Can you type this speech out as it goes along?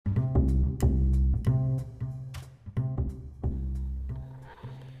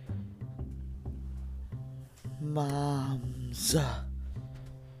Moms.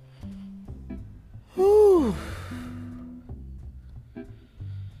 Whew.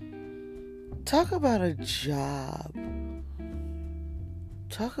 Talk about a job.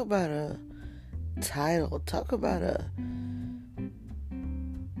 Talk about a title. Talk about a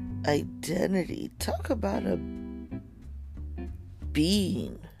identity. Talk about a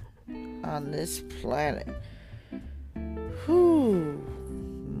being on this planet. Whew.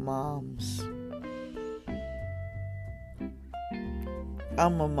 Moms.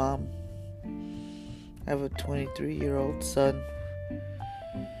 I'm a mom. I have a 23-year-old son.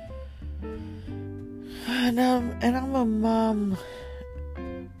 And I'm a mom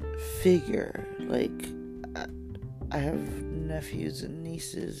figure. Like, I have nephews and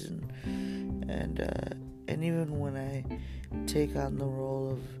nieces, and even when I take on the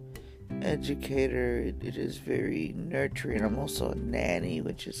role of educator, it is very nurturing. I'm also a nanny,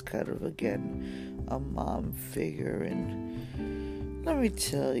 which is kind of, again, a mom figure. And let me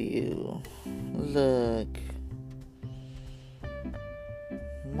tell you, look,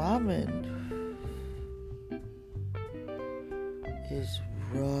 momming is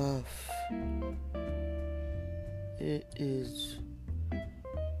rough. It is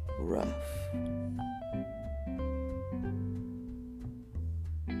rough.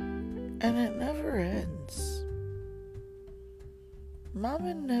 And it never ends.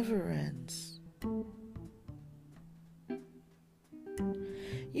 Momming never ends.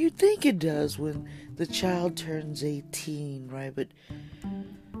 You'd think it does when the child turns 18, right? But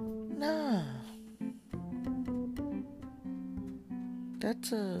nah.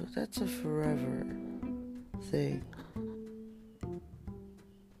 That's a forever thing.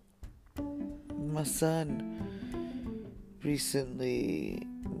 My son recently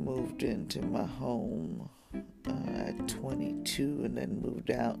moved into my home at 22 and then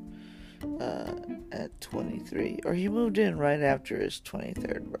moved out at 23. Or he moved in right after his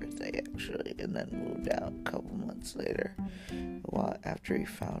 23rd birthday, actually, and then moved out a couple months later, after he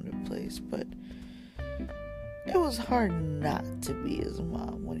found a place. But it was hard not to be his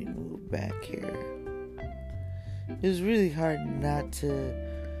mom when he moved back here. It was really hard not to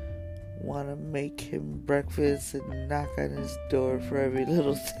want to make him breakfast and knock on his door for every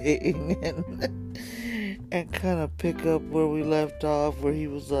little thing and kind of pick up where we left off, where he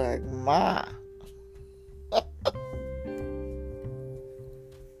was like, "Ma."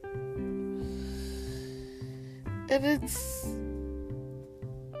 And it's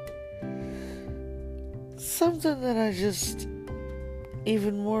something that I just,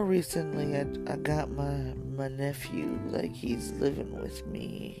 even more recently, I got my nephew, like, he's living with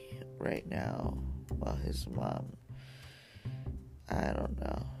me right now while his mom, I don't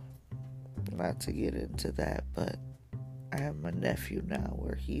know, not to get into that, but I have my nephew now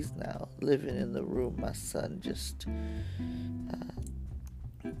where he's now living in the room my son just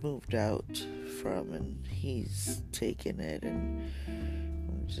moved out from, and he's taken it, and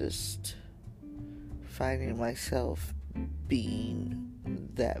I'm just finding myself being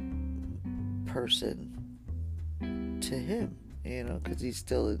that person to him, because he's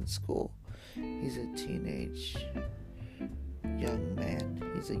still in school. He's a teenage young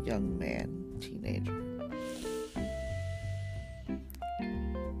man. He's a young man, teenager.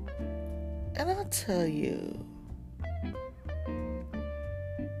 And I'll tell you,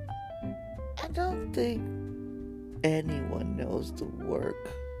 I don't think anyone knows the work,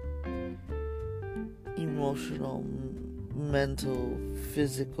 emotional, mental,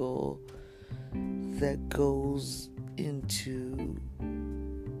 physical, that goes into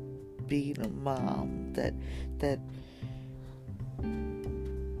being a mom, that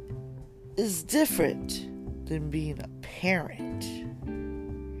is different than being a parent.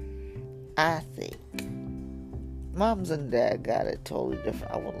 I think moms and dad got it totally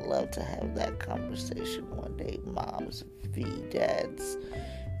different. I would love to have that conversation one day, moms v dads,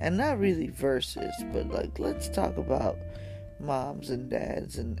 and not really versus, but like, let's talk about moms and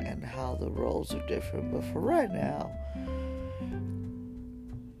dads and how the roles are different. But for right now,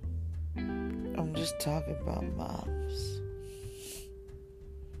 I'm just talking about moms,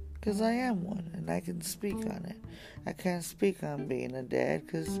 because I am one and I can speak on it. I can't speak on being a dad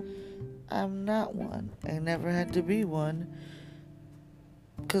because I'm not one. I never had to be one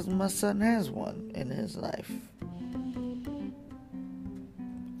because my son has one in his life.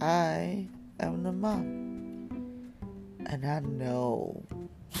 I am the mom, and I know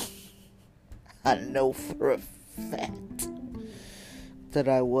for a fact that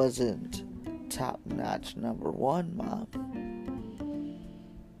I wasn't top-notch number one mom.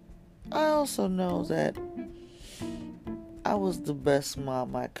 I also know that I was the best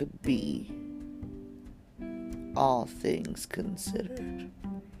mom I could be all things considered.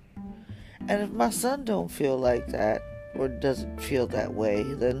 And if my son don't feel like that, or doesn't feel that way,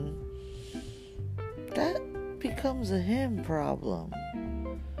 then that becomes a him problem.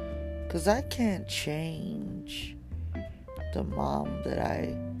 'Cause I can't change the mom that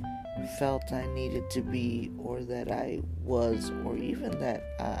I felt I needed to be, or that I was, or even that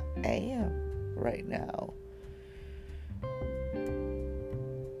I am right now.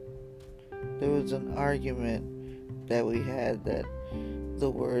 There was an argument that we had that the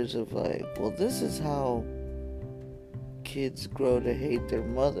words of like, well, this is how kids grow to hate their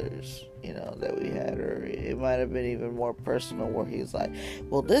mothers, that we had, or it might have been even more personal where he's like,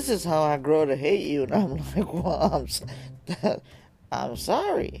 well, this is how I grow to hate you, and I'm like, well, I'm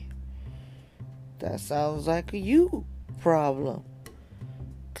sorry. That sounds like a you problem.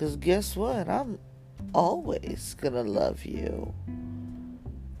 'Cause guess what? I'm always gonna love you.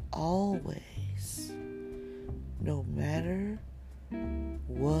 Always. No matter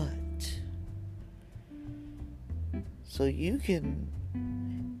what. So you can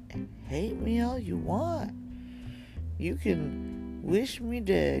hate me all you want. You can wish me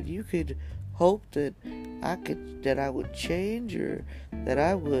dead. You could hope that I would change, or that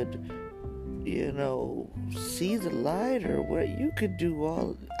I would, see the light, or what. You could do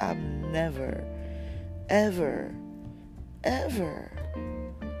all. I'm never, ever, ever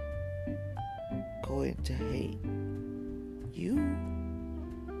going to hate you.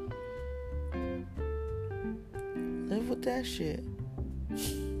 Live with that shit.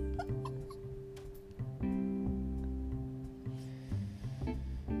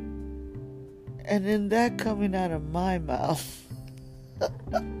 And then that coming out of my mouth,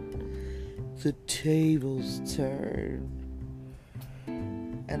 the tables turn.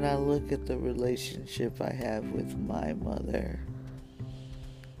 And I look at the relationship I have with my mother,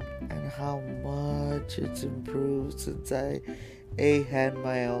 and how much it's improved since I had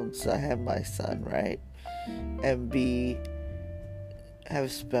my son, right? And B,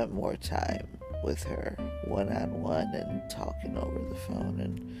 have spent more time with her one-on-one and talking over the phone,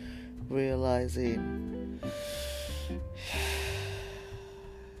 and realizing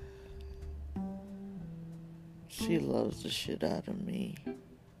she loves the shit out of me,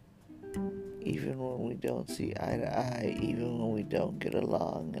 even when we don't see eye to eye, even when we don't get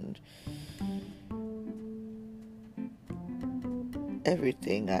along, and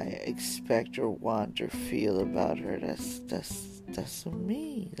everything I expect or want or feel about her, that's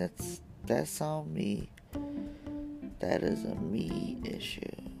me. That's on me. That is a me issue.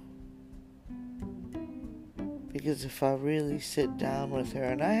 Because if I really sit down with her,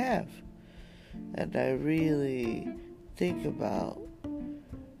 and I have, and I really think about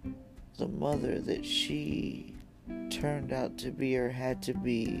the mother that she turned out to be, or had to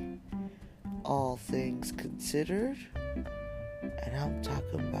be, all things considered, and I'm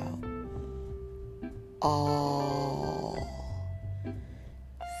talking about all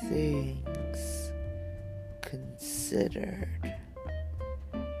things considered.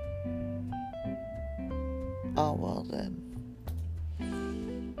 Oh, well then,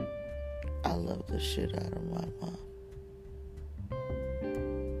 I love the shit out of my mom.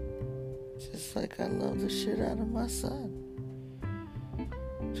 Just like I love the shit out of my son.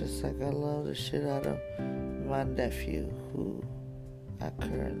 Just like I love the shit out of my nephew, who I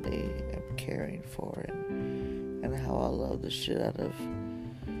currently am caring for, and how I love the shit out of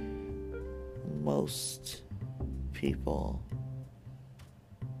most people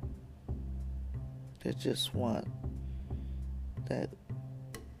that just want that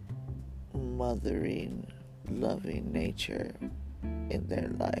mothering, loving nature in their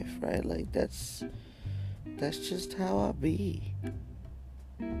life, right? Like that's just how I be.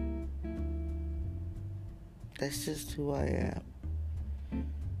 That's just who I am.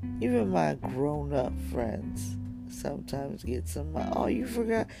 Even my grown-up friends sometimes get some, oh, you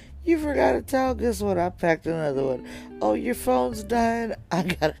forgot a towel. Guess what? I packed another one. Oh, your phone's dying. I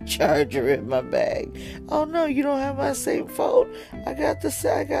got a charger in my bag. Oh no, you don't have my same phone. I got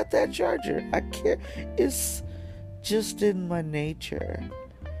that charger. I care. It's just in my nature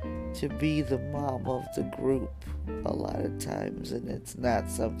to be the mom of the group a lot of times, and it's not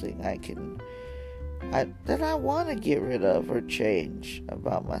something that I want to get rid of or change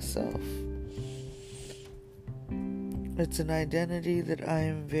about myself. It's an identity that I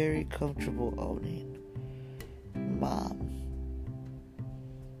am very comfortable owning. Mom.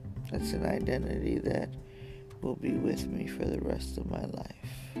 It's an identity that will be with me for the rest of my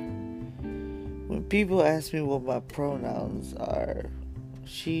life. When people ask me what my pronouns are,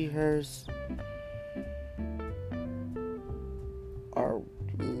 she, hers, or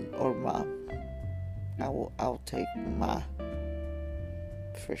mom, I'll take ma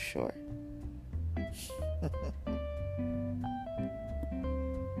for sure.